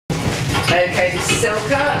Okay, this is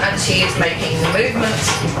Silke, and she is making the movement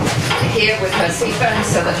here with her seat bones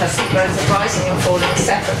so that her seat bones are rising and falling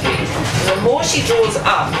separately. And the more she draws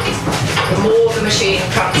up, the more the machine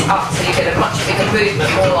comes up, so you get a much bigger movement,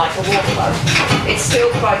 more like a water bug. It's still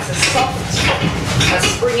quite a soft, a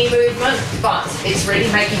springy movement, but it's really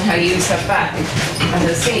making her use her back and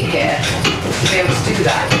her seat here to be able to do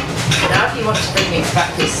that. Now if you want to bring it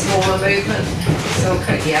back to a smaller movement,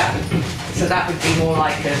 Silke, yeah. So that would be more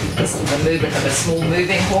like a movement of a small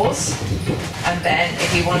moving horse. And then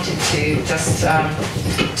if you wanted to just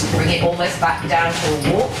bring it almost back down to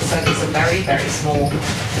a walk, so it's a very, very small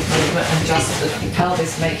movement, and just the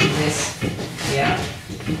pelvis making this, yeah.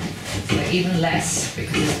 So even less,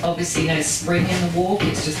 because there's obviously no spring in the walk,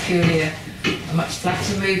 it's just purely a much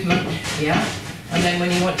flatter movement, yeah. And then when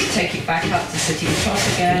you want to take it back up to sitting trot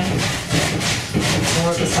again,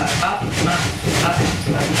 more of a side up,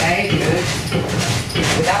 okay, good.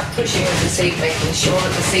 Without pushing with the seat, making sure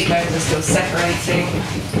that the seat bones are still separating.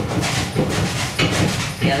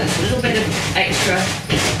 Yeah, there's a little bit of extra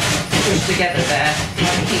push together there.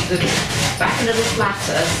 Try and keep the back a little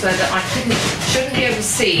flatter so that I shouldn't be able to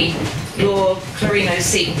see your Clarino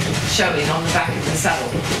seat showing on the back of the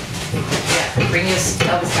saddle. Yeah, bring your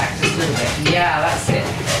pelvis back just a little bit. Yeah, that's it.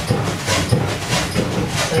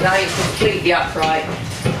 So now you're completely upright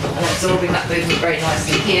and absorbing that movement very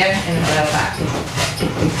nicely here in the lower back.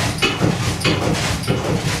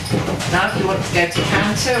 Now if you want to go to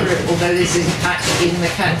canter, although this isn't actually in the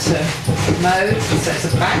canter mode, so it's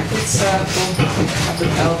a backward circle of the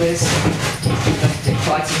pelvis. Did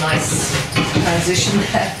quite a nice transition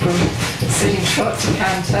there from sitting trot to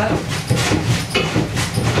canter.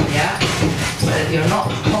 Yeah, so you're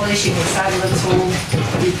not polishing the saddle at all.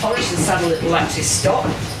 If you polish the saddle, it will actually stop.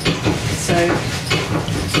 So,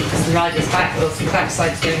 as the rider's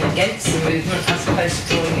backside's going against the movement as opposed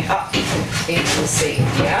to drawing it up into the seat.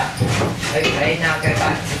 Yeah. Okay, now go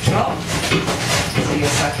back to trot. So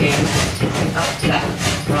you're sucking up,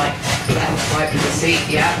 left, right with the seat.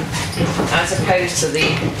 Yeah. As opposed to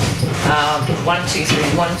the 1, 2, 3,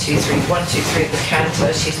 1, 2, 3, 1, 2, 3 of the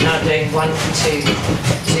canter, she's now doing 1, 2,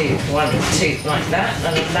 2, 1, 2 like that,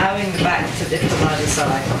 and allowing the back to lift on either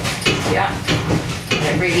side. Yeah.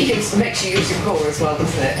 And it really makes you use your core as well,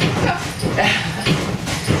 doesn't it?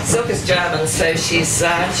 Silke's German, so she's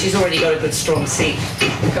already got a good strong seat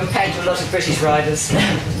compared to a lot of British riders.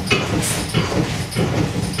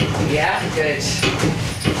 Yeah, good.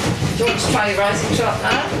 Do you want to try your rising trot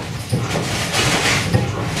now?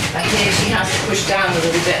 And here she has to push down a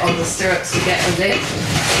little bit on the stirrups to get a lift.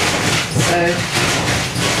 So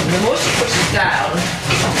the more she pushes down,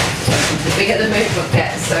 the bigger the movement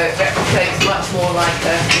gets. So it replicates much more like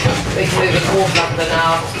a big moving warm-up than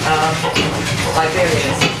our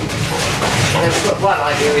Iberians. There's got one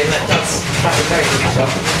Iberian that does have a very good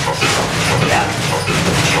job. Yeah.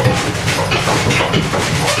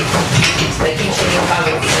 Just making sure you're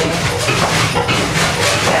balancing.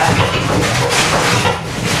 Yeah.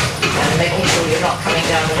 And making sure you're not coming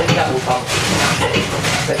down with a double bump.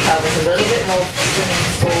 So pelvis a little bit more swimming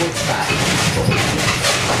forwards back.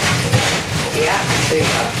 Yeah,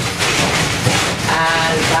 super.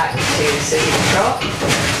 And back to sitting trot.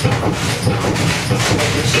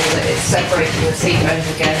 Making sure that it's separating the seat bones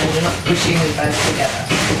again and you're not pushing the bones together.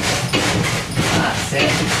 That's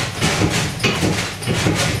it.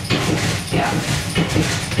 Yeah.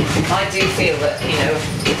 I do feel that, you know,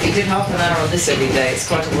 if you did half an hour on this every day, it's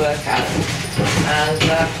quite a workout. And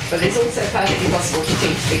but it's also perfectly possible to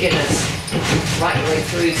teach beginners right the way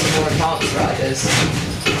through to more advanced riders.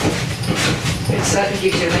 It certainly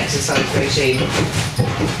gives you an exercise regime.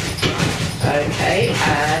 Okay,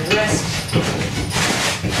 and rest.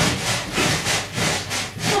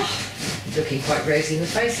 Oh, looking quite rosy in the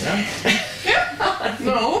face now.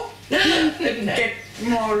 No. Didn't it? Get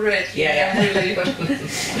more red. Yeah, really.